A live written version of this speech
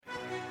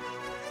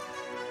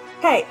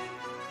Hey,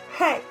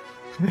 hey,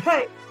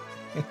 hey.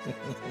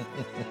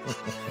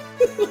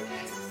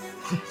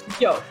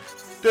 Yo.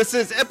 This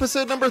is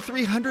episode number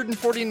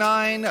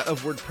 349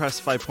 of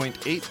WordPress 5.8.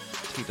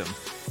 Tatum.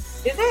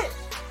 Is it?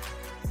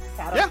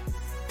 Tatum. Yeah.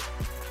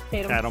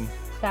 Tatum.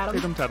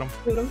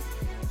 Tatum.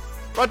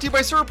 Brought to you by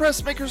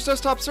ServerPress, Maker's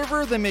Desktop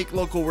Server. They make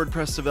local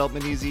WordPress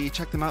development easy.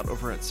 Check them out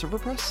over at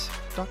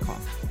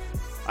serverpress.com.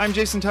 I'm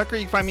Jason Tucker.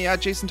 You can find me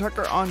at Jason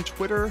Tucker on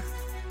Twitter.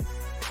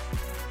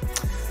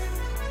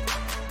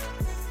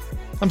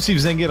 I'm Steve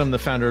Zengit. I'm the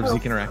founder of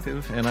Zeek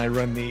Interactive, and I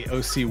run the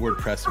OC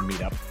WordPress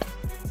meetup.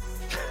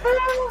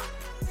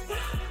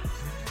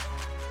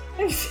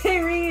 I'm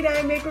Shay Reed.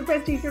 I make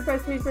WordPress, teach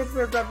WordPress, research,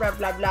 blah, blah,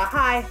 blah, blah.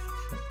 Hi.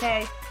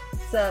 Hey.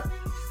 What's up?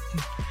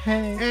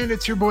 Hey. And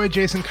it's your boy,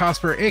 Jason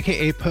Cosper,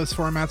 a.k.a. Post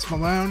Formats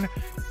Malone.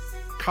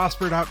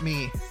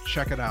 Cosper.me.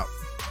 Check it out.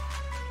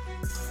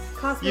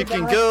 You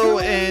can go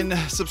and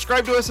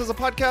subscribe to us as a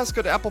podcast.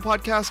 Go to Apple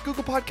Podcasts,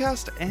 Google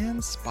Podcast, and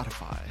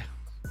Spotify.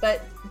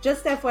 But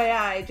just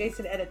FYI,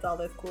 Jason edits all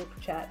this cool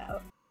chat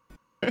out.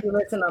 You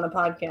listen on a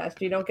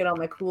podcast. You don't get all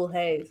my cool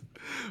haze.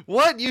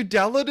 What? You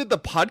downloaded the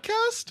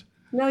podcast?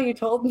 No, you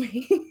told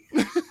me.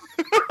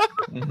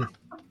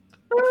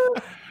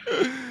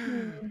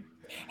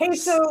 Hey,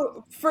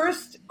 so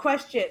first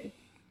question.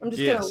 I'm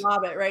just going to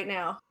lob it right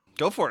now.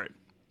 Go for it.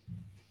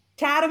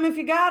 Tatum, if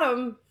you got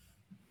him.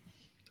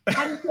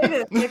 How do you say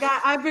this? Like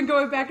I've been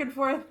going back and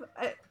forth.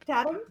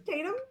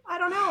 Tatum? I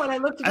don't know. And I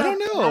looked it up. I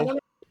don't know.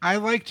 I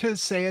like to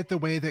say it the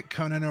way that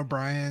Conan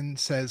O'Brien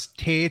says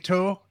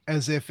Tato,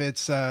 as if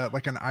it's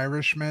like an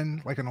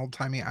Irishman, like an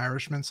old-timey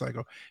Irishman. So I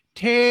go,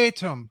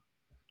 Tatum.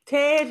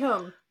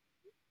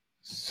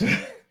 So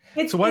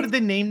why did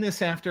they name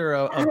this after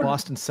a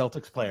Boston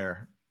Celtics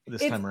player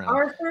this time around? It's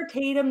Arthur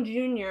Tatum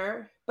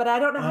Jr., but I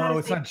don't know how to say it. Oh,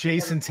 it's not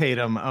Jason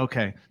Tatum.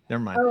 Okay,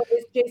 never mind. Oh,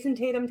 it's Jason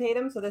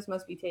Tatum, so this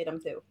must be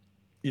Tatum too.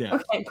 Yeah.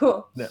 Okay,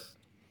 cool. Yeah.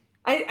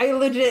 I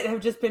legit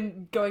have just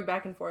been going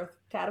back and forth.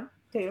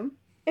 Tatum.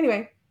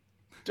 Anyway.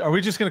 Are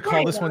we just going to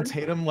call this one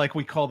Tatum like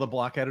we call the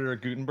block editor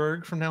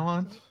Gutenberg from now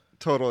on?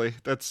 Totally.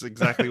 That's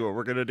exactly what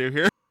we're going to do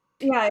here.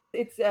 Yeah,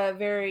 it's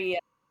very...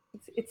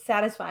 It's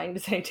satisfying to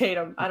say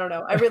Tatum. I don't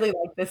know. I really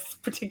like this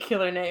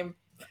particular name.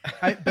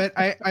 But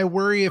I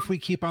worry if we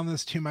keep on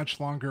this too much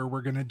longer,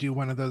 we're going to do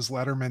one of those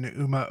Letterman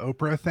Uma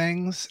Oprah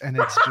things, and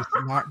it's just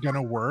not going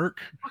to work.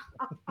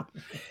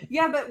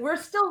 Yeah, but we're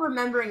still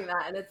remembering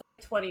that, and it's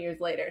like 20 years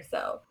later,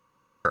 so.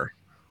 Sure.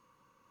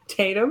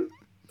 Tatum?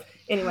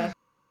 Anyway.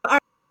 All right.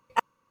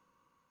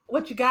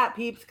 What you got,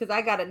 peeps? Because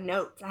I got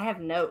notes. I have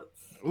notes.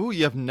 Ooh,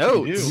 you have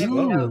notes.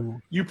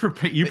 You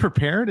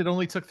prepared? It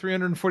only took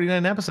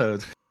 349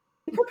 episodes.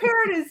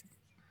 Prepared is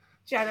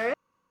generous.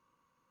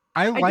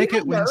 I like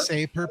it when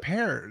Say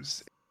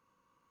prepares.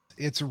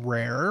 It's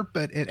rare,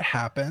 but it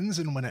happens,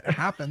 and when it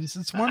happens,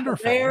 it's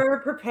wonderful.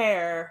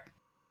 Prepare.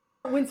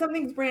 When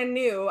something's brand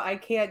new, I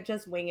can't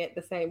just wing it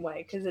the same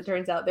way because it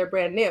turns out they're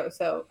brand new.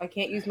 So I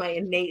can't use my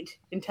innate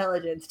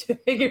intelligence to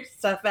figure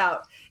stuff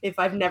out if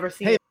I've never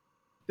seen it.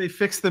 They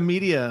fixed the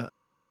media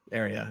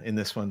area in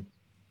this one.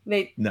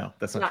 No,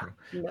 that's not true.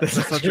 No. That's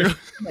not true.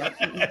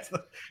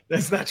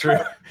 That's not true.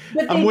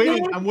 I'm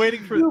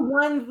waiting for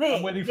one thing.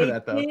 I'm waiting for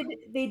that though.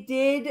 They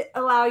did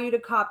allow you to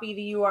copy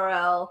the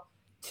URL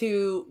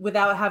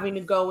without having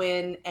to go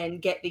in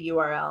and get the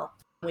URL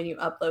when you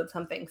upload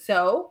something.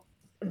 So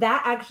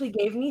that actually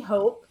gave me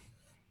hope.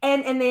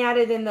 And they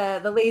added in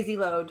the lazy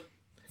load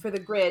for the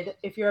grid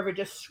if you're ever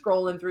just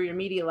scrolling through your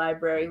media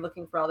library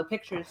looking for all the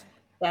pictures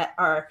that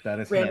are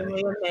randomly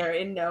in there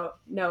in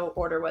no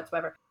order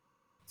whatsoever.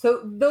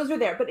 So those are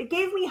there, but it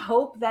gave me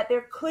hope that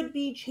there could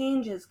be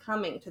changes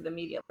coming to the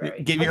media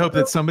library. It gave you hope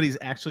that somebody's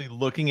actually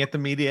looking at the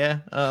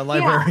media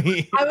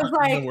library. Yeah, I was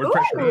like,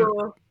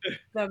 ooh,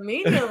 the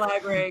media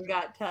library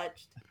got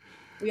touched.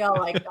 We all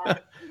like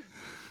that.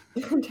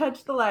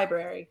 Touch the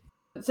library.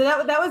 So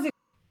that was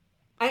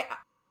it.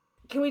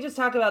 Can we just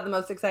talk about the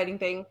most exciting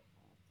thing?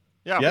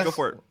 Yeah, go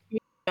for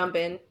it. Jump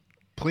in.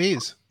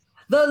 Please.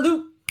 The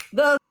loop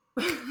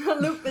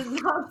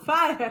is on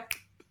fire.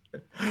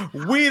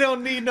 We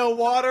don't need no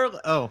water.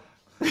 Oh,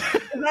 is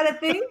that a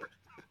thing?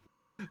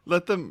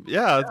 Let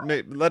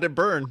it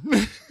burn.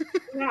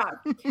 Yeah.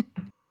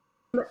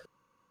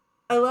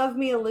 I love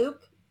me a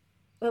loop.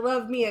 I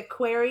love me a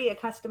query, a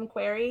custom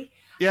query.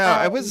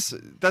 Yeah,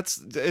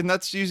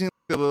 that's using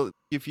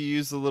if you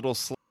use the little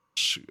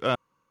slash,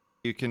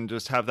 you can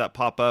just have that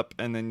pop up,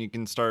 and then you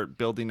can start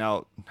building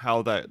out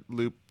how that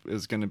loop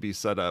is going to be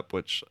set up,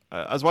 which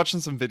I was watching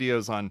some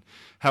videos on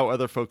how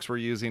other folks were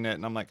using it,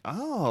 and I'm like,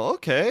 oh,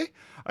 okay,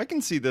 I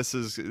can see this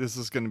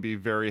is going to be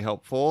very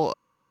helpful.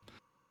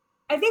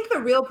 I think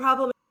the real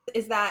problem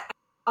is that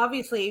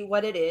obviously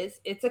what it is,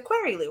 it's a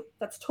query loop.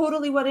 That's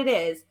totally what it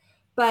is.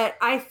 But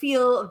I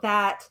feel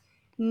that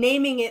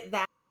naming it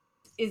that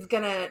is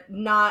going to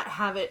not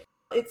have it.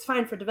 It's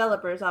fine for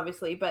developers,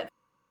 obviously, but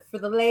for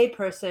the lay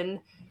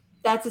person,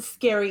 that's a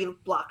scary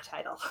block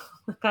title.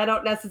 I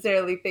don't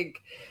necessarily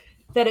think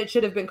that it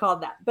should have been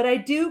called that. But I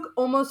do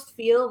almost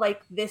feel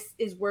like this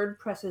is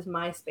WordPress's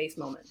MySpace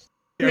moment.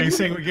 Are you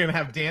saying we're going to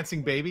have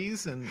dancing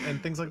babies and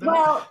things like that?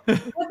 Well,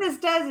 what this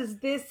does is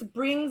this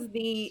brings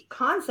the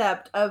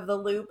concept of the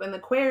loop and the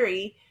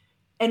query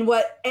and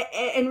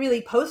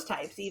really post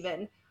types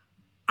even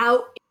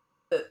out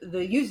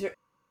the user,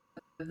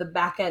 the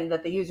back end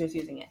that the user's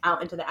using it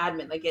out into the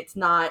admin. Like it's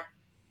not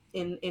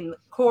in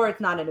core,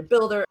 it's not in a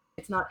builder,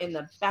 it's not in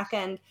the back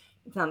end,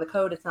 it's not in the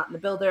code, it's not in the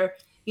builder.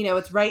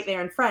 It's right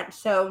there in front.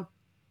 So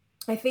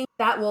I think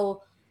that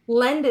will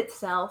lend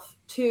itself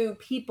to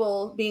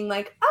people being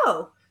like,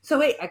 oh, so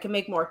wait, I can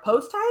make more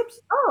post types?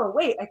 Oh,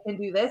 wait, I can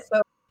do this.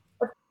 So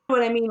that's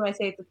what I mean when I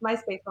say it's a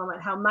MySpace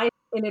moment, how MySpace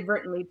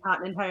inadvertently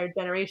taught an entire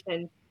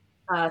generation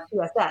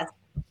CSS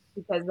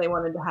because they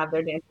wanted to have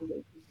their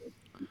dancing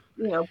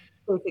babies.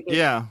 Basically.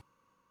 Yeah.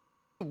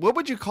 What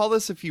would you call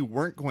this if you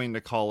weren't going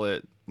to call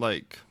it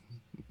like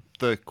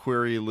the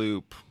query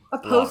loop a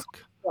post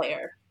block?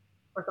 layer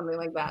or something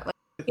like that? But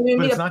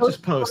it's not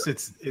just posts.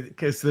 It's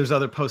because there's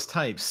other post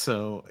types.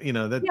 So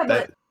that. Yeah,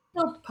 but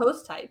still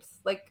post types.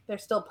 Like they're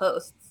still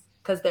posts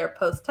because they're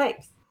post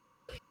types.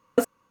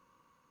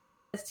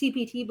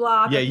 TPT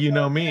block. Yeah, you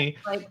know me.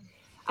 Like,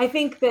 I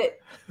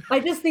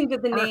just think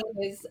that the name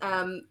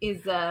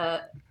is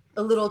a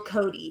little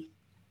codey,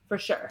 for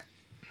sure.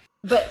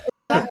 But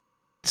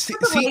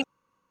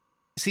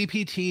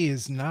CPT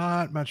is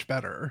not much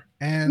better,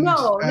 and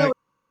no.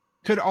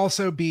 Could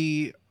also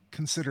be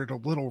considered a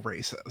little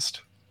racist.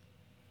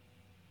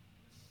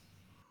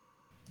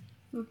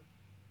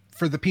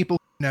 For the people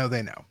who know,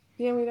 they know.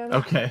 Yeah, we don't know.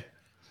 Okay.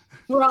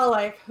 We're all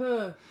like,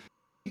 You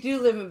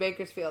do live in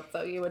Bakersfield,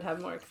 so you would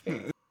have more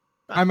experience.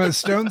 I'm a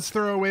stone's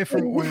throw away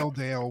from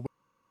Oildale.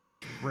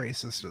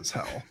 Racist as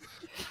hell.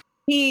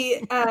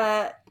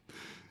 Yeah,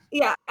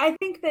 I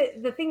think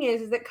that the thing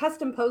is that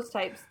custom post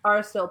types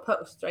are still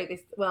posts, right?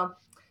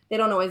 They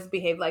don't always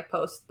behave like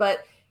posts,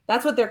 but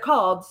that's what they're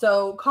called.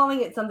 So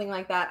calling it something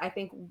like that, I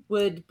think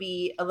would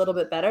be a little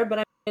bit better,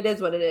 but it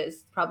is what it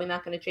is. Probably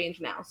not going to change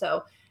now.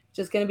 So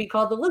just going to be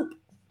called the loop.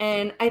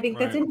 And I think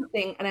that's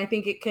interesting. And I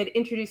think it could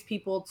introduce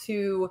people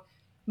to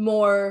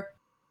more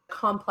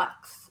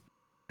complex.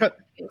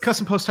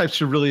 Custom post types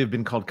should really have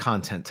been called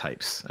content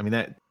types. I mean,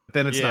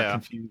 then it's not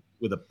confused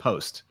with a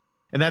post.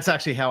 And that's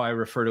actually how I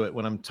refer to it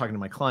when I'm talking to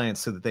my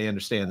clients, so that they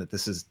understand that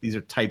these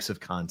are types of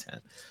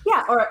content.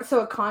 Yeah,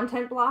 so a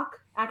content block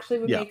actually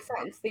would make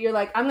sense. That you're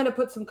like, I'm going to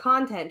put some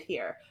content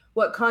here.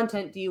 What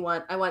content do you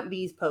want? I want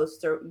these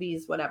posts or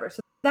these whatever.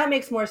 So that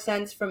makes more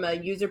sense from a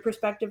user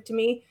perspective to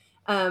me,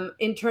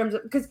 in terms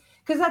of because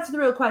that's the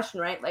real question,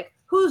 right? Like,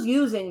 who's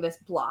using this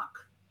block?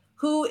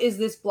 Who is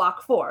this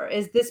block for?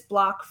 Is this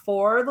block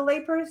for the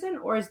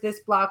layperson, or is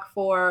this block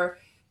for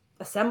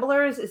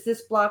assemblers? Is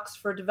this blocks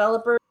for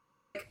developers?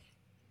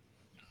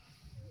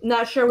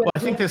 Not sure what. Well, I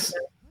think this.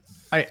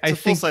 I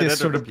think this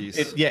sort of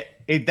piece.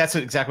 That's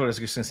exactly what I was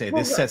just going to say.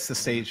 This sets the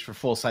stage for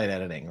full site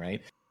editing,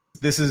 right?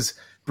 This is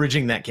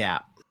bridging that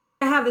gap.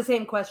 I have the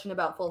same question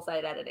about full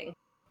site editing,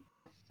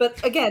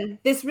 but again,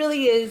 this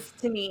really is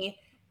to me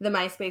the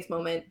MySpace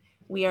moment.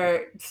 We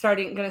are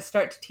going to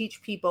start to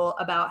teach people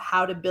about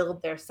how to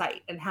build their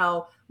site and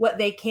what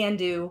they can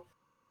do,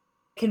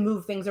 can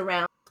move things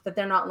around, that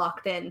they're not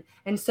locked in.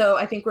 And so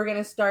I think we're going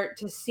to start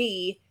to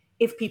see,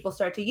 if people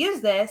start to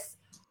use this,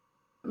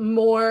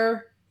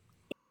 more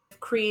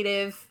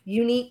creative,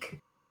 unique,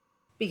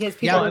 because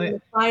people are going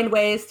to find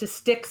ways to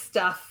stick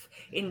stuff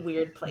in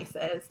weird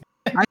places.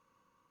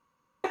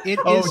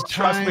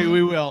 Trust me,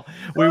 we will.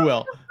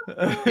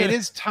 It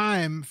is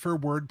time for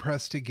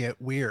WordPress to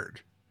get weird.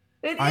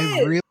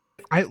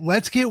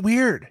 Let's get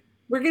weird.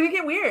 We're going to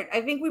get weird.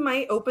 I think we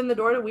might open the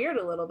door to weird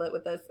a little bit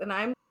with this, and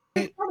I'm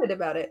excited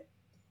about it.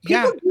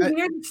 People do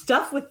weird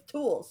stuff with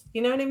tools.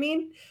 You know what I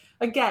mean?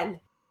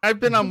 Again, I've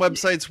been on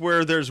websites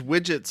where there's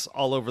widgets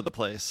all over the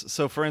place.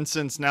 So, for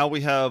instance, now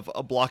we have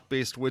a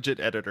block-based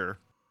widget editor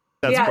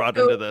that's brought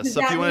into this.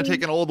 So if you want to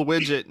take an old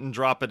widget and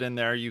drop it in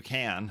there, you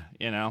can,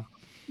 Yeah,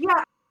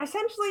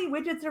 essentially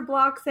widgets are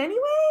blocks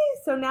anyway.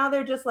 So now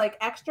they're just like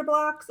extra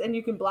blocks, and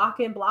you can block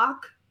in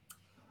block.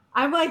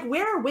 I'm like,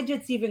 where are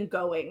widgets even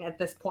going at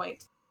this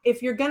point?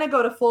 If you're going to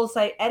go to full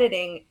site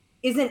editing,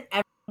 isn't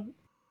every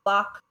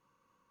block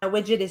a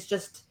widget is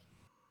just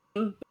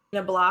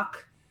a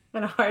block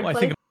and a hard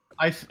place?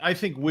 I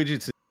think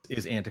widgets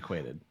is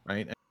antiquated,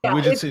 right? Yeah,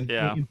 widgets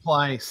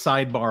imply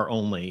sidebar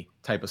only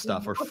type of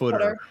stuff, or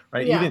footer,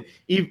 right? Yeah.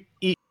 Even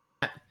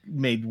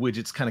made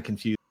widgets kind of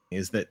confusing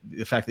is that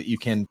the fact that you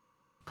can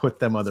put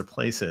them other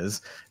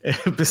places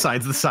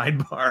besides the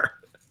sidebar.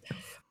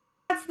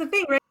 That's the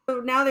thing, right?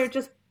 So now they're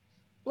just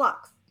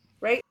blocks,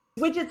 right?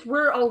 Widgets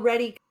were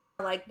already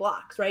like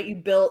blocks, right? You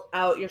built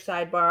out your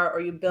sidebar or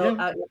you built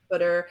out your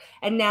footer,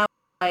 and now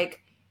I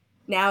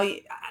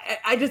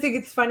just think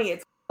it's funny.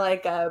 It's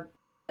like a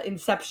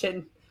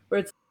Inception, where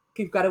it's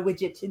you've got a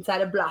widget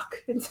inside a block,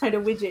 inside a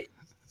widget,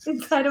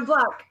 inside a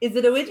block. Is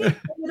it a widget?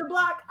 Is it a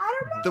block?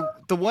 I don't know.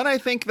 The one I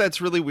think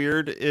that's really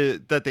weird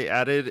that they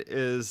added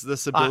is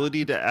this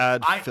ability to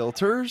add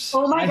filters.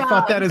 Oh my god! I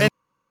thought that is.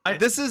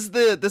 This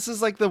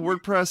is like the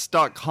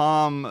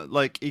WordPress.com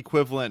like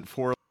equivalent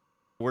for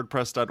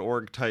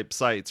WordPress.org type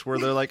sites where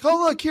they're like,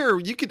 oh, look here,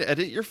 you can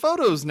edit your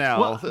photos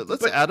now.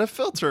 Let's add a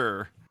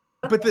filter.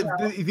 But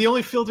the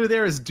only filter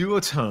there is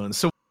duotone.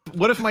 So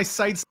what if my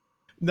site's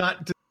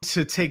not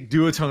to take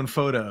duotone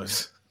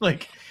photos?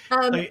 It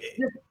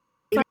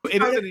is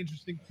an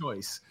interesting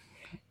choice.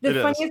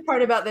 The funniest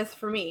part about this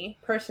for me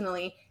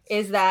personally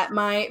is that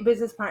my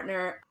business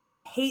partner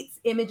hates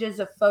images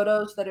of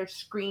photos that are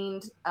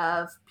screened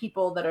of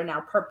people that are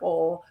now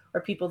purple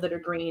or people that are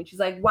green. She's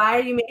like, why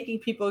are you making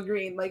people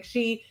green? Like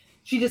she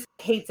just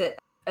hates it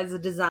as a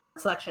design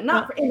selection,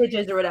 not for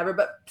images or whatever,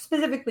 but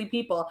specifically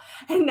people.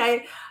 And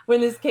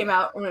when it was coming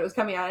out,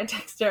 I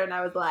texted her and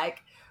I was like,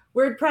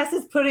 WordPress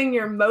is putting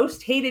your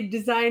most hated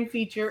design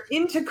feature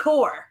into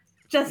core.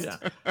 Just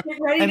get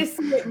ready to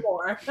see it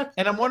more.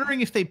 And I'm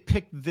wondering if they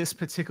picked this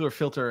particular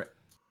filter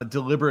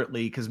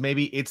deliberately because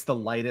maybe it's the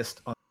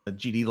lightest on the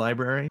GD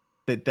library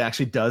that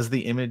actually does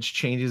the image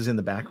changes in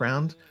the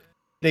background.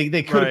 They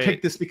could have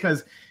picked this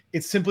because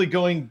it's simply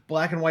going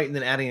black and white and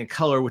then adding a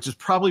color, which is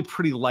probably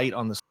pretty light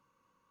on the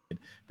side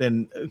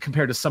than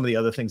compared to some of the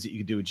other things that you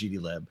could do with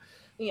GDLib.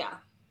 Yeah.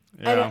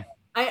 And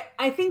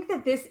I think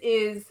that this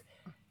is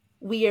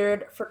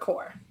weird for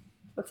core.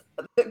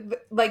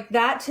 Like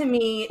that to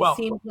me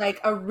seems like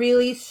a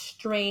really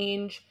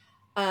strange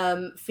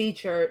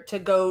feature to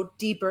go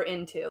deeper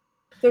into.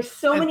 There's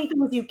so many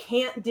things you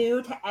can't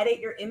do to edit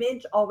your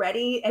image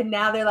already, and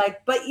now they're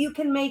like, but you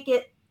can make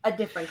it a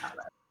different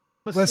color.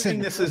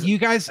 Listen, you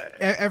guys,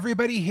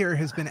 everybody here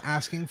has been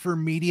asking for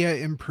media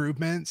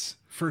improvements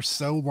for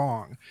so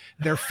long.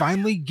 They're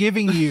finally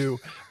giving you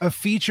a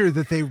feature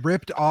that they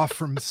ripped off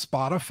from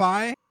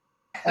Spotify,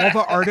 all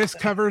the artist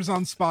covers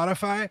on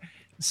Spotify.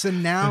 So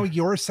now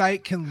your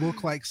site can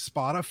look like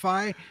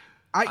Spotify.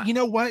 You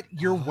know what?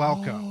 You're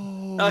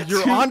welcome.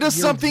 You're onto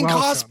something,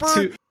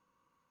 Cosper.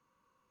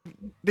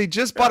 They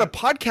just bought a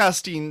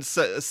podcasting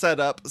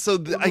setup,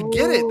 so I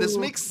get it. This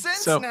makes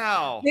sense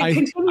now. It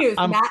continues.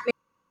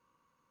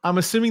 I'm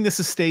assuming this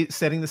is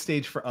setting the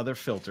stage for other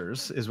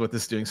filters, is what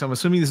this is doing. So I'm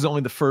assuming this is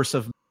only the first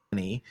of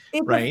many,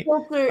 right?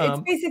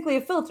 It's basically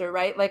a filter,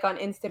 right? Like on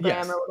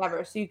Instagram or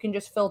whatever. So you can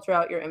just filter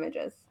out your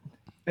images.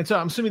 And so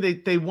I'm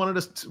assuming they wanted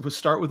us to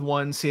start with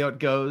one, see how it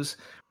goes,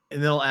 and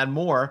then they'll add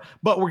more.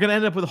 But we're going to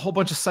end up with a whole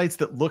bunch of sites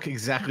that look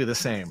exactly the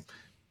same.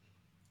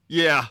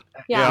 Yeah.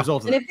 And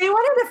if they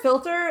wanted a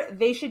filter,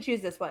 they should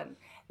choose this one.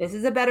 This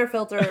is a better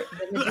filter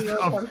than the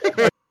zero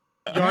filter.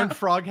 Yarn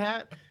frog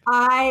hat.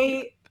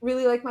 I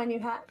really like my new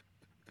hat.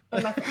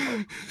 And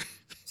my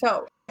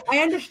so I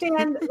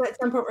understand that at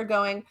some point we're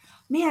going,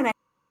 man,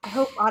 I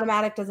hope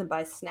Automatic doesn't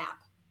buy Snap.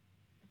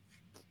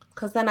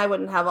 Because then I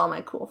wouldn't have all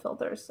my cool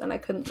filters and I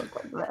couldn't look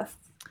like this.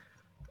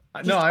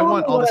 No, I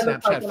want all the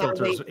Snapchat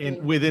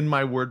filters within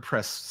my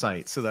WordPress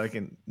site so that I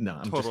can. No,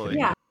 I'm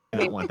totally. I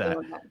don't want that.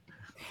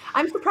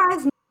 I'm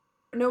surprised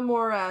no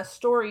more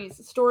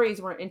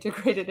stories weren't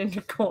integrated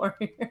into core.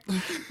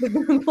 The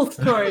Google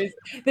stories.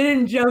 They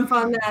didn't jump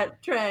on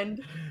that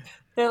trend.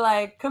 They're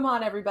like, come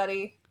on,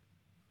 everybody.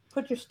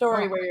 Put your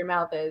story where your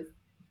mouth is.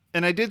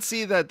 And I did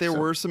see that there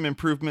were some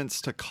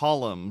improvements to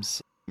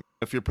columns.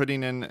 If you're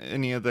putting in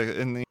any of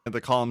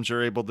the columns,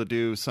 you're able to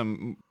do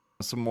some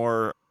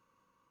more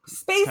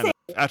spacing kind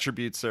of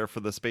attributes there for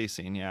the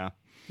spacing. Yeah.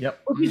 Yep.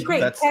 Which is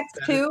great. Text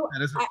too.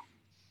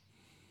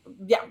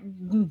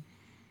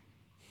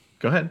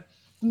 Go ahead.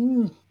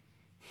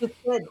 It's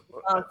good.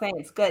 Oh,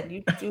 thanks. Good.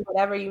 You do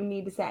whatever you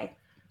need to say.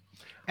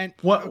 And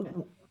what?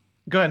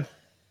 Go ahead.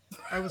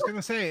 I was going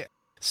to say,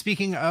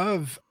 speaking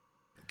of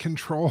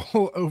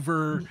control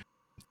over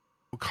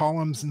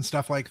columns and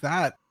stuff like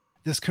that,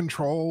 this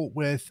control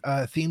with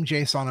theme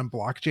JSON and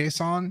block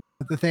JSON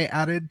that they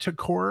added to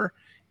core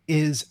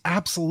is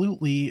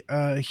absolutely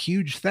a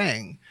huge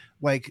thing.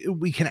 Like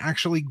we can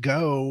actually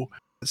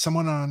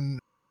someone on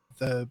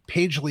the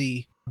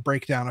Pagely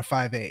breakdown of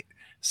 5.8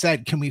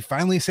 said, can we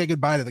finally say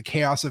goodbye to the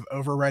chaos of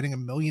overwriting a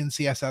million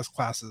CSS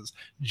classes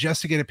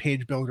just to get a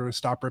page builder to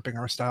stop ripping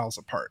our styles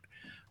apart?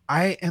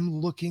 I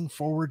am looking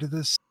forward to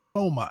this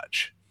so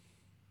much.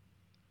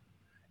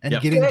 And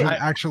getting to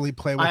actually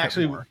play with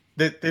it more.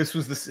 This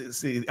was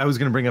I was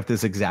going to bring up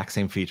this exact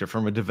same feature.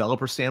 From a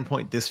developer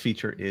standpoint, this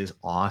feature is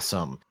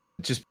awesome.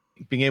 Just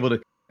being able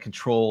to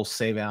control,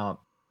 save out,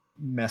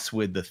 mess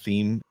with the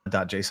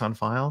theme.json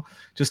file,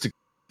 just to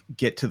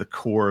get to the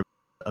core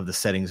of the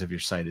settings of your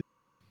site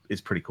is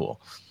pretty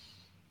cool.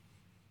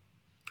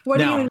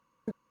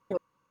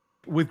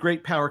 With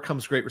great power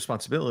comes great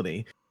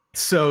responsibility.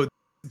 So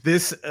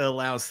this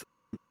allows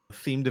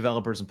theme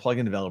developers and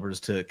plugin developers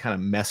to kind of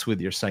mess with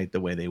your site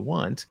the way they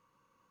want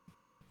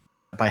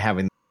by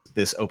having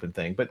this open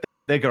thing. But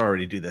they could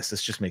already do this.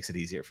 This just makes it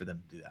easier for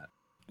them to do that.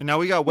 And now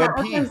we got WebP.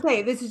 I was going to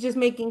say, this is just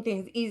making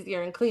things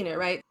easier and cleaner,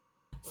 right?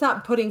 It's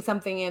not putting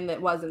something in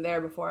that wasn't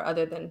there before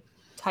other than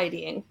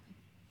tidying.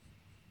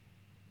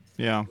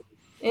 Yeah.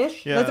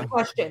 Ish? Yeah. That's a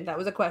question. That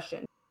was a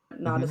question,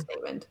 not a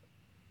statement.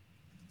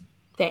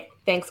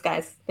 Thanks,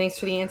 guys. Thanks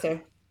for the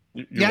answer.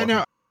 You're welcome.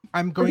 No,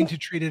 I'm going to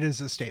treat it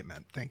as a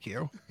statement. Thank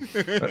you.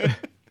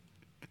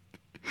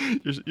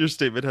 Your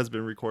statement has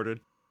been recorded.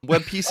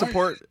 WebP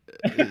support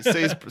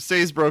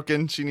stays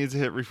broken. She needs to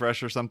hit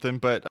refresh or something,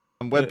 but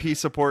WebP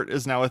support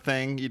is now a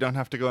thing. You don't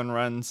have to go and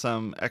run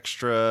some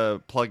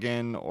extra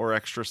plugin or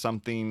extra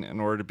something in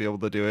order to be able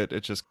to do it.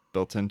 It's just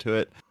built into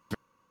it.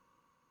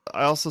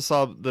 I also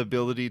saw the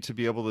ability to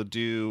be able to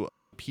do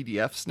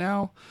PDFs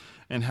now,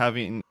 and have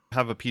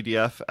a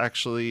PDF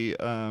actually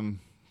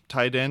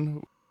tied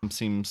in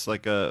seems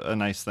like a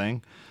nice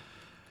thing.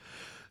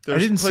 I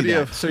didn't see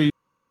that. So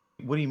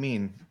what do you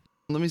mean?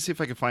 Let me see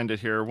if I can find it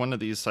here. One of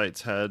these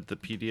sites had the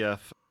PDF,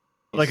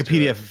 like a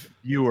PDF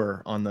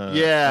viewer on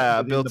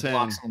the built the in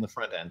blocks on the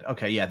front end.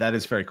 Okay, yeah, that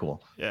is very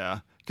cool. Yeah,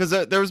 because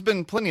there's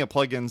been plenty of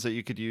plugins that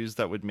you could use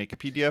that would make a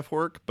PDF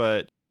work,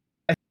 but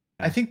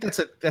I think that's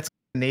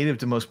native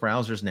to most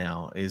browsers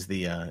now is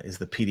the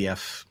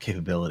PDF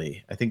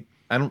capability.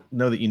 I don't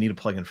know that you need a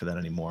plugin for that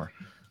anymore.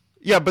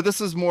 Yeah, but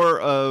this is more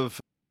of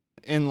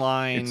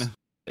inline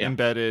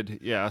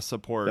embedded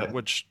support,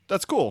 which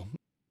that's cool.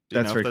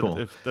 That's very cool.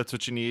 If that's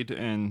what you need,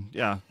 and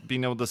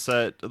being able to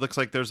set, it looks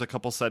like there's a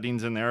couple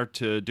settings in there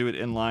to do it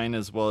inline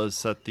as well as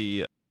set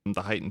the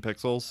height and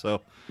pixels.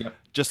 So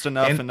just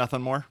enough and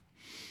nothing more.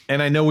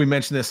 And I know we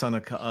mentioned this on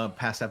a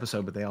past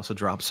episode, but they also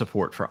dropped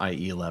support for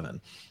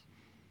IE11.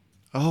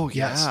 Oh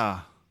yes,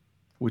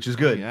 which is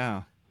good. Oh,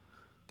 yeah,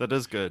 that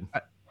is good.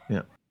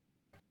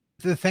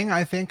 The thing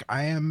I think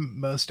I am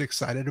most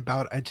excited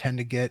about, I tend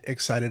to get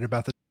excited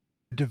about the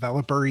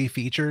developer-y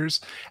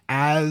features,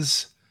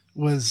 as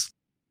was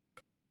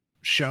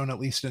shown at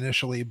least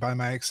initially by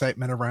my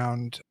excitement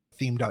around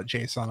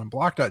theme.json and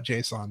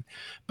block.json.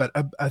 But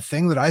a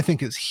thing that I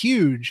think is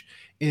huge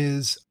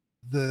is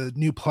the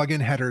new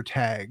plugin header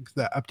tag,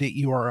 the update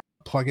URL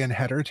plugin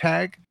header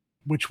tag,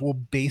 which will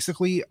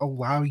basically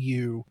allow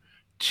you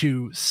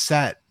to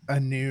set a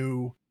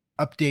new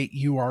update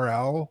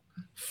URL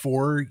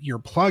for your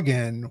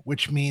plugin,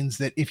 which means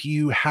that if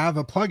you have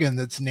a plugin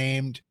that's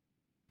named,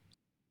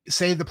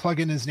 say the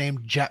plugin is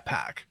named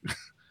Jetpack,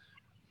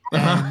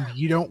 and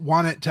you don't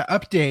want it to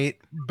update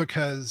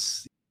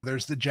because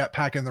there's the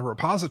Jetpack in the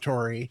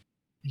repository,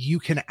 you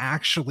can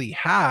actually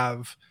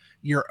have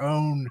your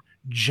own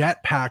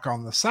Jetpack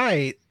on the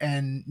site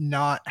and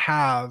not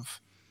have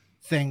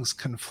things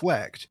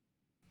conflict.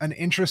 An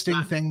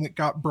interesting thing that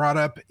got brought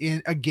up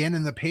in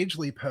the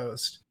Pagely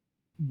post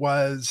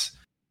was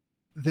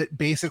that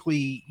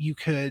basically you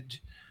could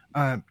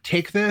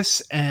take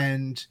this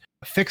and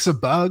fix a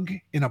bug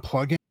in a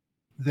plugin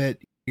that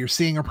you're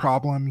seeing a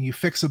problem, you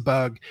fix a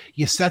bug,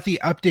 you set the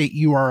update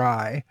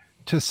URI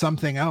to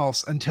something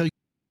else until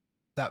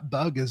that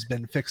bug has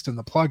been fixed in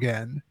the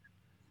plugin.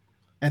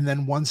 And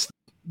then once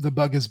the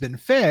bug has been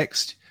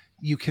fixed,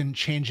 you can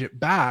change it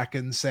back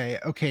and say,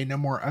 okay, no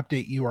more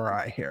update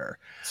URI here.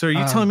 So are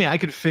you telling me I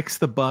could fix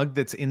the bug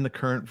that's in the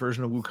current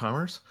version of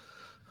WooCommerce?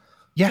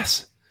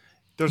 Yes.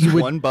 There's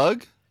one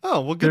bug?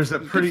 Oh, well, good for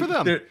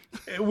them.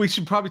 We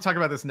should probably talk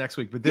about this next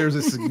week, but there's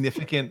a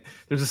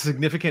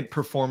significant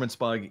performance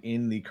bug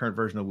in the current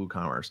version of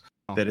WooCommerce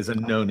that is a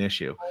known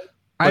issue.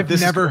 I've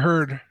never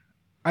heard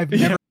of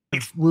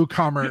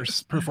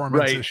WooCommerce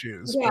performance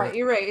issues. Yeah,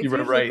 you're right. It's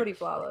usually pretty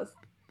flawless.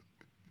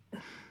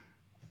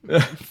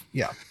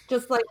 Yeah.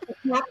 Just like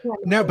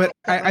no, but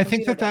I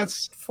think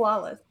that's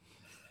flawless.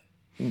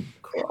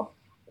 Cool.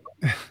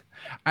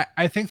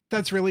 I think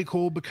that's really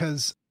cool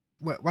because,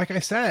 like I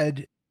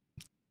said,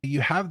 you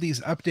have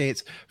these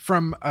updates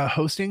from a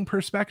hosting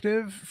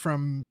perspective,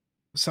 from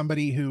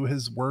somebody who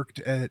has worked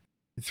at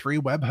 3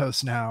 web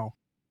hosts now,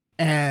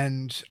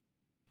 and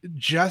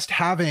just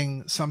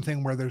having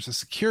something where there's a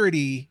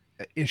security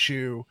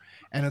issue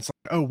and it's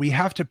like, oh, we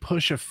have to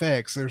push a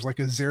fix. There's like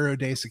a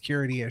 0-day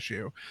security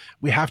issue.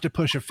 We have to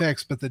push a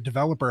fix, but the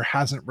developer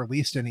hasn't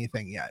released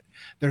anything yet.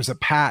 There's a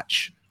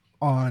patch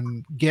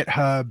on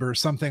GitHub or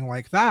something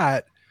like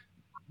that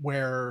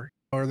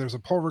or there's a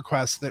pull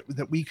request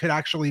that we could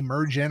actually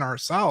merge in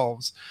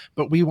ourselves,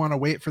 but we want to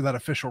wait for that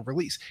official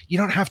release. You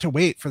don't have to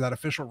wait for that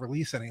official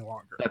release any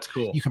longer. That's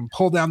cool. You can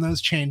pull down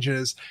those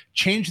changes,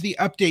 change the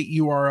update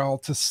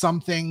URL to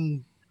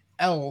something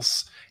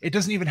else. It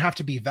doesn't even have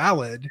to be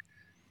valid.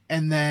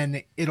 And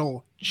then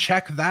it'll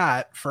check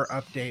that for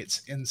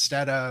updates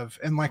instead of,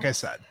 and like I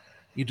said,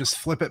 you just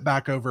flip it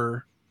back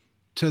over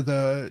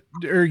to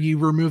or you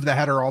remove the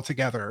header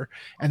altogether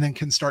and then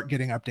can start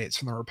getting updates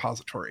from the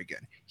repository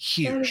again.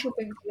 Huge. That is a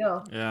big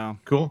deal. Yeah.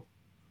 Cool.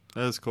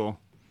 That is cool.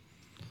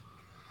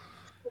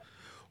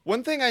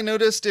 One thing I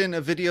noticed in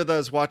a video that I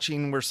was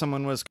watching where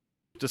someone was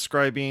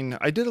describing,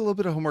 I did a little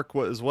bit of homework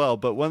as well,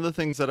 but one of the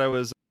things that I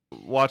was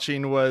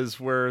watching was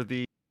where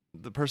the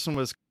person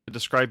was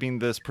describing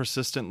this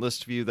persistent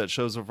list view that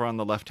shows over on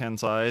the left-hand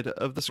side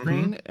of the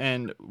screen.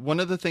 And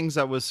one of the things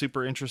that was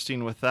super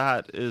interesting with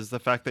that is the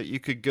fact that you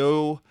could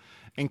go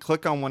and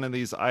click on one of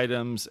these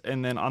items,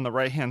 and then on the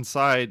right-hand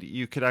side,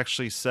 you could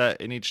actually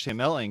set an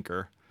HTML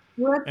anchor.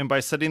 What? And by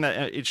setting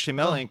that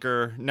HTML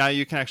anchor, now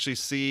you can actually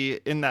see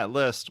in that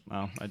list.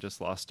 Oh, I just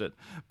lost it.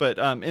 But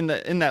in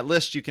that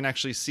list, you can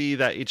actually see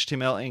that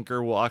HTML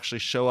anchor will actually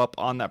show up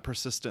on that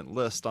persistent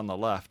list on the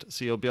left.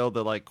 So you'll be able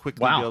to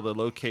quickly be able to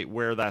locate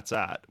where that's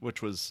at,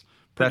 which was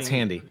That's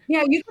handy.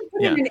 Yeah, you can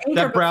put it in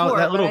Anchor before,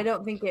 but I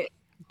don't think it.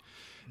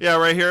 Yeah,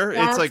 right here.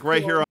 That's it's like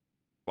right cool. here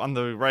on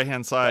the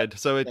right-hand side.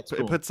 So it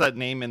puts that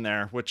name in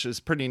there, which is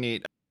pretty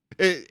neat.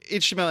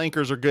 HTML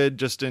anchors are good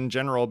just in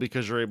general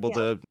because you're able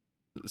to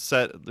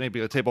set maybe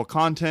a table of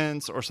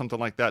contents or something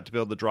like that to be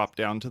able to drop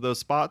down to those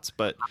spots.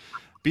 But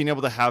being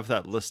able to have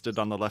that listed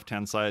on the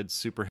left-hand side,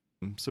 super.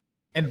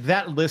 And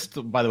that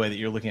list, by the way, that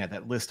you're looking at,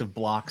 that list of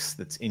blocks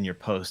that's in your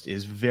post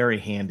is very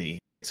handy.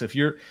 So if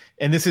you're,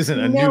 and this isn't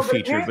a new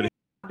feature, but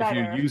if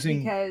you're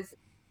using, because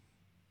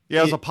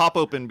it was a pop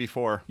open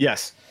before.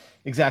 Yes,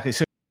 exactly.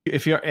 So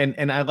if you're,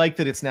 and I like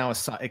that it's now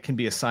it can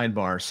be a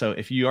sidebar. So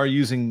if you are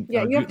using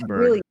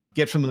Gutenberg,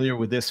 get familiar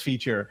with this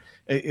feature,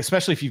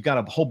 especially if you've got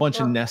a whole bunch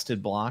of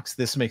nested blocks.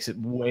 This makes it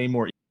way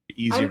more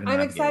easier. I'm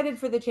excited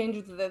for the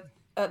changes to the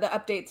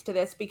updates to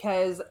this,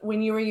 because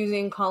when you were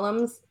using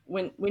columns,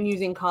 when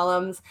using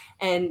columns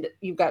and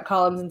you've got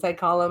columns inside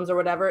columns or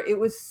whatever, it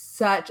was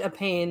such a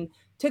pain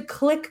to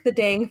click the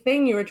dang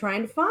thing you were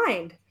trying to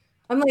find.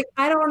 I'm like,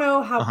 I don't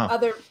know how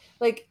other,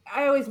 like,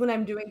 I always, when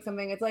I'm doing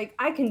something, it's like,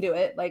 I can do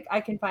it. Like,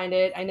 I can find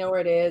it. I know where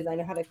it is. I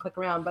know how to click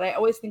around. But I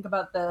always think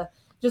about the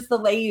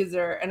lay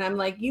user. And I'm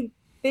like,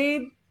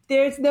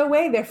 there's no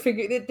way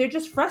they're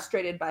just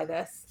frustrated by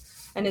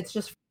this. And it's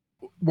just.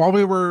 While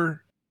we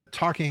were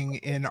talking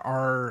in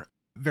our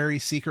very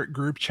secret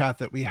group chat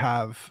that we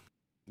have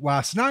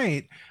last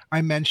night,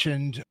 I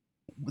mentioned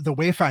the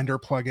Wayfinder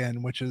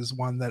plugin, which is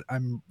one that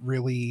I'm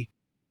really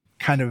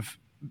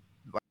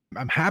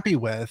I'm happy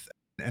with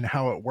and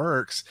how it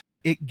works.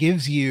 It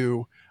gives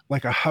you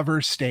like a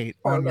hover state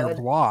on your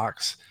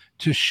blocks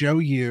to show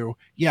you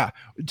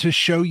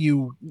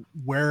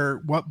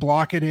what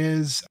block it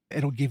is.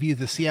 It'll give you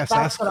the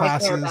CSS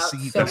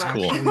classes. That's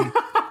cool.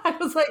 I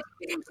was like,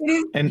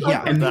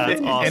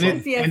 that's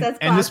awesome. CSS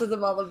classes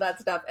of all of that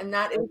stuff, and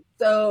that is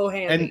so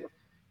handy.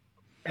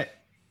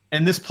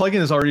 And this plugin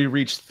has already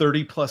reached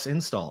 30 plus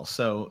installs,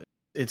 so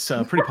it's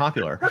pretty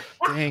popular.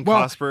 Dang,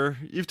 Casper,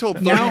 you've told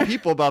 30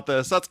 people about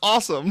this. That's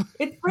awesome.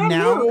 It's brand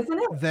new, isn't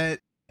it?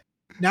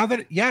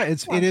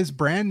 It is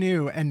brand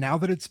new, and now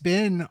that it's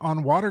been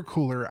on water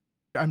cooler,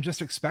 I'm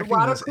just expecting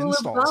those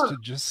installs to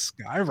just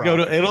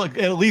skyrocket. It'll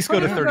at least go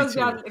to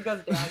 32. It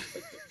goes down.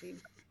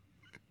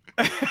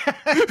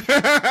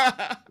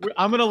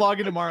 I'm gonna log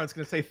in tomorrow. It's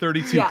gonna say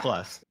 32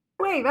 plus.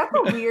 Wait, that's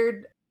a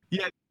weird.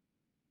 Yeah,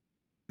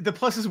 the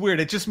plus is weird.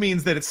 It just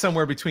means that it's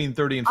somewhere between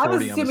 30 and 40. I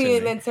was assuming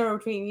it meant somewhere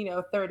between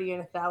 30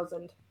 and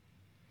 1,000.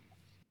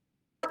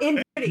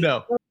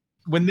 No,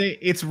 when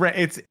it's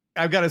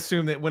I've got to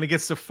assume that when it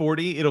gets to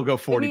 40, it'll go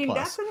 40 plus.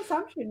 That's an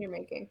assumption you're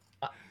making.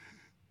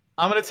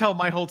 I'm going to tell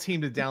my whole team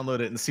to download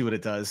it and see what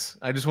it does.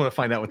 I just want to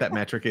find out what that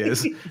metric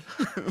is. Can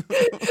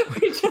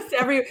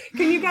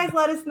you guys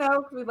let us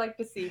know? We'd like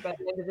to see by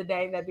the end of the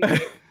day. That'd be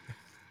great.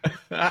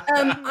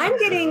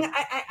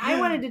 I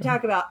wanted to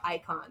talk about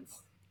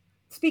icons.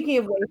 Speaking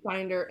of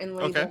Wayfinder and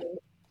labeling.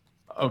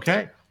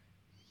 Okay.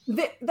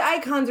 The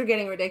icons are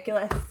getting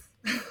ridiculous.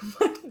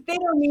 They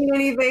don't mean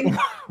anything.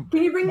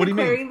 Can you bring the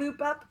query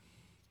loop up?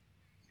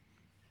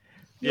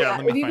 Yeah,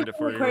 let me find it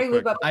for you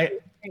real quick.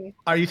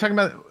 Are you talking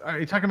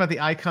about the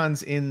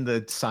icons in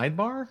the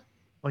sidebar?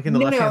 Like in the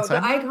left-hand sidebar? No,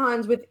 the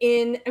icons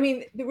within,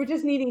 we're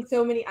just needing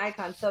so many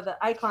icons. So the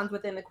icons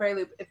within the query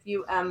loop, if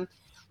you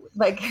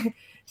if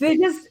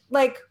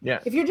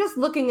you're just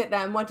looking at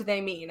them, what do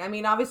they mean?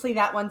 Obviously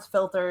that one's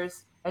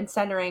filters and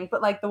centering,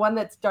 but like the one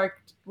that's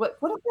dark, what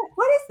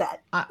is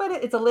that? What is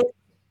that? It's a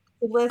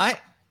list.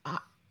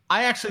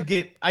 I actually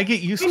get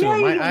used to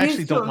them. I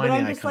actually don't mind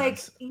the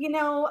icons. Just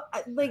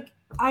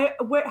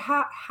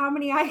how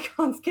many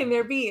icons can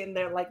there be? And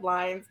they're like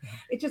lines.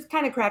 It just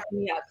kind of cracks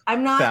me up.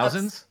 I'm not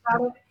thousands.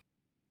 I'll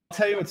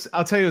tell you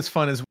what's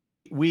fun is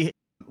we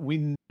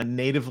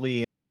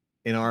natively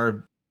in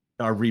our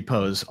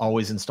repos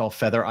always install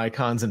feather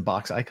icons and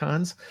box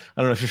icons.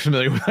 I don't know if you're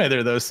familiar with either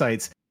of those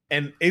sites.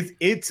 And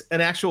it's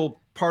an actual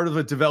part of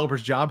a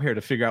developer's job here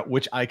to figure out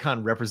which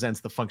icon represents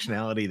the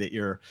functionality that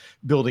you're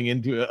building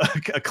into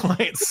a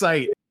client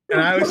site. And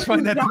I always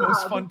find that the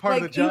most fun part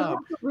of the job.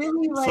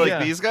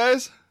 Really these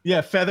guys? Yeah,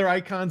 feather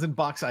icons and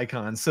box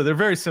icons. So they're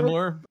very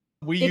similar.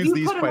 We use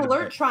these quite a bit. If you put an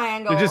alert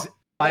triangle.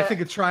 I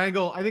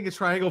think a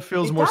triangle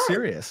feels more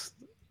serious,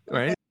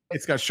 right?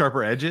 It's got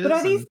sharper edges. But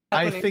are these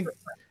I think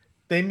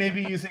they may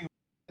be using,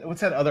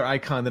 what's that other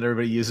icon that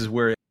everybody uses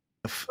where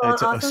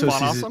Font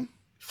Awesome?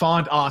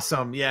 Font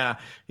Awesome, yeah.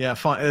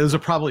 Those are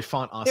probably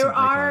Font Awesome. There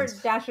icons.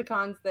 are dash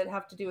icons that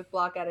have to do with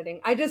block editing.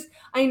 I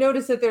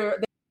noticed that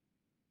they're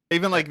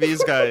even like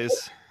these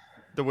guys,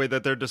 the way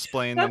that they're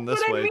displaying them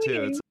this way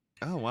too. It's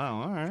oh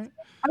wow, all right.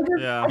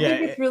 I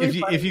think it's really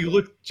funny. If you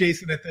look,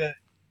 Jason, at the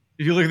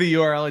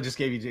URL I just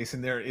gave you,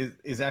 Jason, there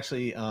is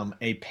actually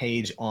a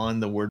page on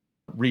the Word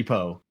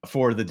repo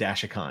for the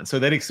dash icon. So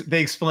they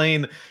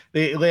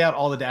lay out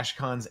all the dash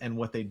icons and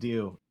what they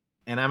do.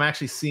 And I'm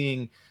actually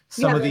seeing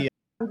some of the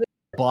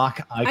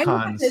block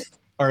icons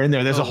are in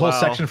there. There's a whole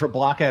section for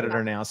block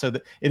editor now. So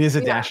it is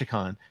a dash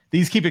icon.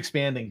 These keep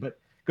expanding, but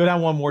Go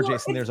down one more, Well,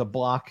 Jason. There's a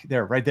block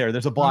there, right there.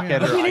 There's a block yeah.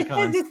 editor I mean, it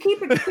icon. says just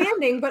keep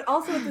expanding, but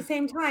also at the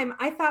same time,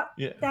 I thought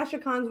Yeah.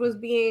 Dashicons was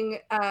being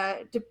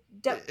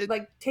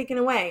like taken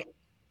away.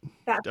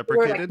 That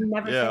Deprecated? Word,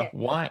 never Yeah. say it.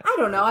 Why? I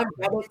don't know. I've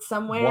read it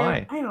somewhere.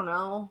 Why? I don't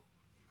know.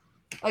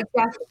 Like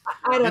that's,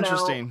 I don't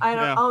Interesting. know. I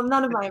don't. Yeah. Oh,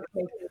 none of my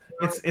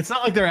information. It's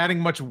not like they're adding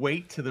much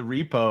weight to the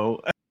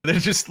repo. They're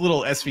just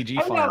little SVG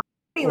I know. files.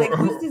 Like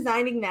who's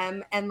designing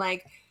them, and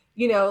like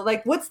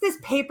like what's this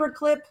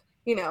paperclip?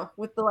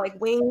 With the like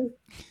wings.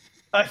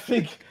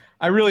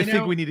 I really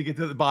think we need to get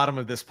to the bottom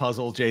of this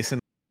puzzle, Jason.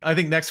 I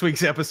think next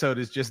week's episode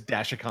is just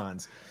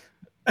Dashicons.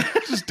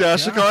 Just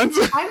Dashicons.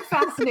 Yeah. I'm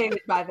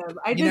fascinated by them.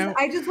 I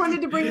just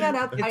wanted to bring that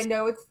up. I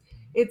know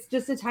it's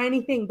just a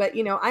tiny thing, but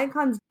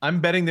icons. I'm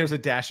betting there's a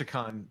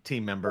Dashicon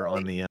team member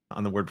on the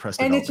WordPress,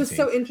 and it's just team.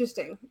 so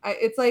interesting.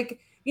 It's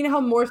like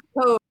how Morse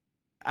code.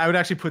 I would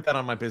actually put that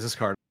on my business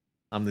card.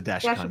 I'm the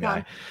Dashicon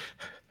guy.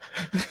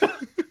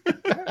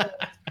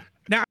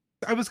 Now,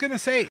 I was going to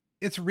say,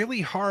 it's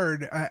really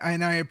hard,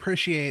 and I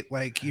appreciate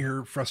like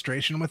your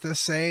frustration with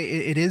this.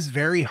 It is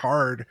very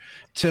hard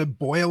to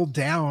boil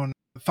down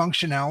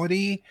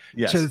functionality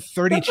to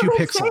 32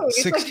 pixels,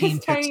 16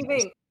 like tiny pixels.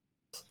 Thing.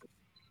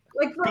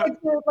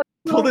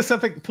 Pull this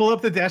up. Pull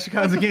up the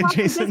Dashicons again,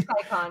 Jason.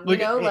 Icon,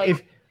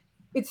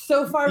 it's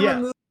so far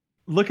removed.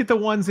 Look at the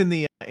ones in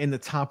the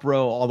top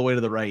row, all the way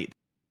to the right.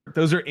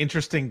 Those are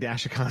interesting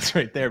Dashicons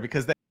right there,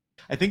 because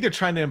I think they're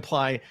trying to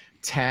imply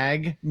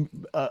tag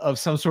of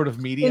some sort of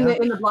media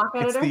in the block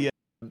editor.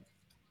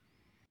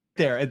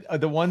 It's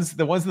the ones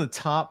in the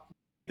top.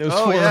 Those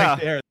four right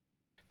there.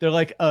 They're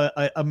like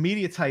a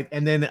media type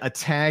and then a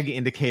tag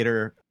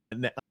indicator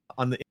in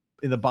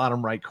the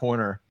bottom right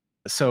corner.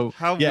 So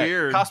how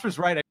weird. Cosper's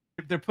right.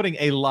 They're putting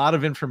a lot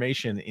of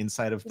information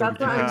inside of. That's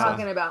what I'm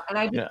talking about. And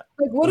I just,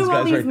 what do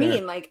all these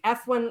mean? Like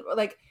F1,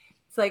 like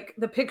it's like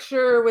the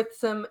picture with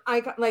some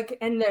icon, like,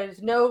 and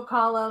there's no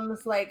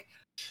columns, like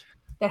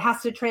that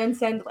has to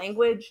transcend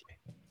language.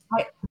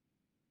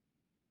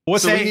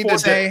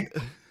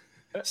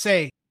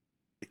 Say,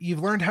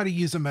 you've learned how to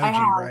use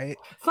emoji, right?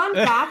 Fun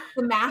fact,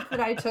 the math that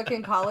I took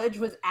in college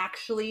was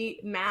actually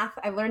math.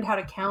 I learned how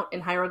to count in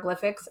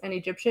hieroglyphics and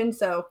Egyptian.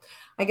 So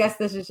I guess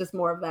this is just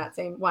more of that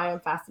same why I'm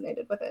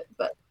fascinated with it.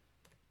 But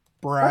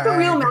that's a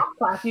real math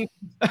class.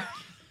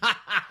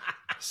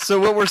 So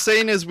what we're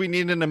saying is we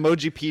need an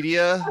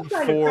Emojipedia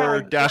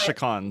for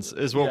Dashicons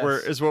is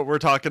what we're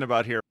talking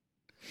about here.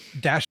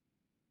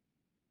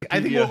 I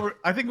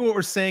think what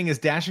we're saying is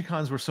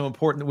Dashicons were so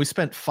important that we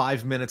spent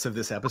 5 minutes of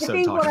this episode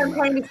talking about. I think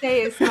what I'm trying to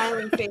say is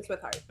smiling face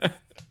with hearts.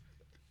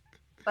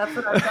 That's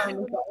what I'm trying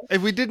to say.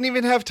 And we didn't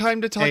even have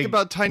time to talk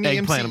about Tiny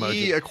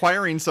MCE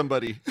acquiring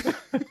somebody.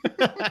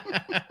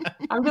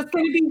 I'm just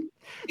going to be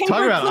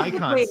talking about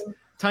icons.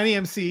 Tiny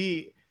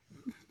MCE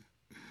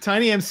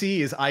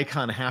is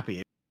icon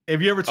happy. Have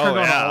you ever turned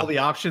on all the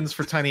options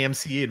for Tiny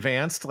MCE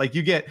Advanced? Like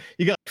you get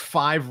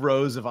 5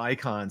 rows of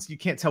icons. You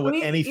can't tell what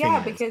anything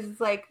is. Because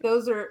it's like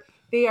they're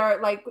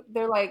like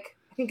I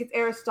think it's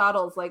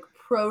Aristotle's like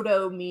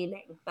proto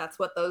meaning. That's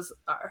what those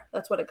are.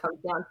 That's what it comes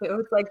down to.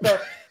 It's like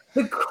the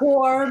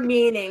core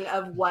meaning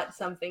of what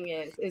something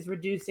is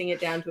reducing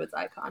it down to its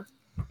icon.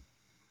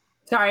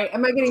 Sorry,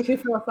 am I getting too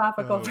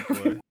philosophical?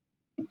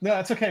 No,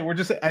 it's okay.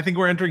 I think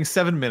we're entering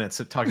 7 minutes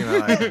of talking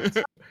about icons.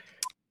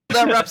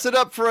 That wraps it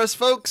up for us,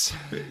 folks.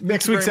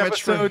 Next week's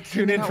episode,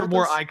 tune in for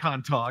more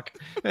icon talk.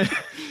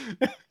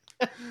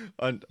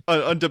 on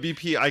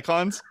WP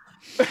Icons?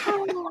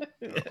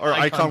 Or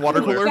Icon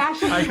Water Cooler?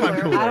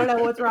 Icon Cooler. I don't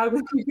know what's wrong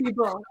with you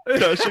people.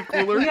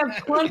 Cooler? We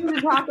have plenty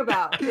to talk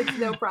about. It's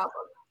no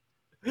problem.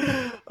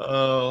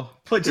 Oh,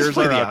 just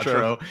play the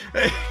outro.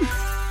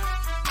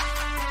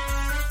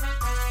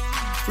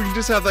 We can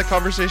just have that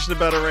conversation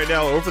about it right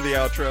now over the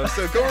outro.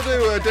 So go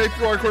to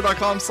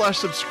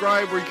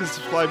DavePRcore.com/subscribe where you can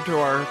subscribe to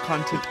our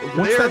content over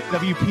What's there. that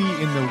WP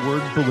in the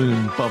word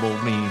balloon bubble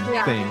thing?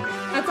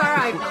 That's our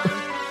icon.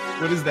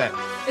 What is that?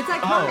 It's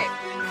iconic.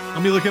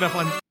 Let me look it up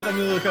on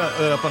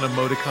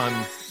emoticon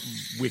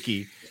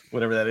wiki,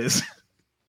 whatever that is.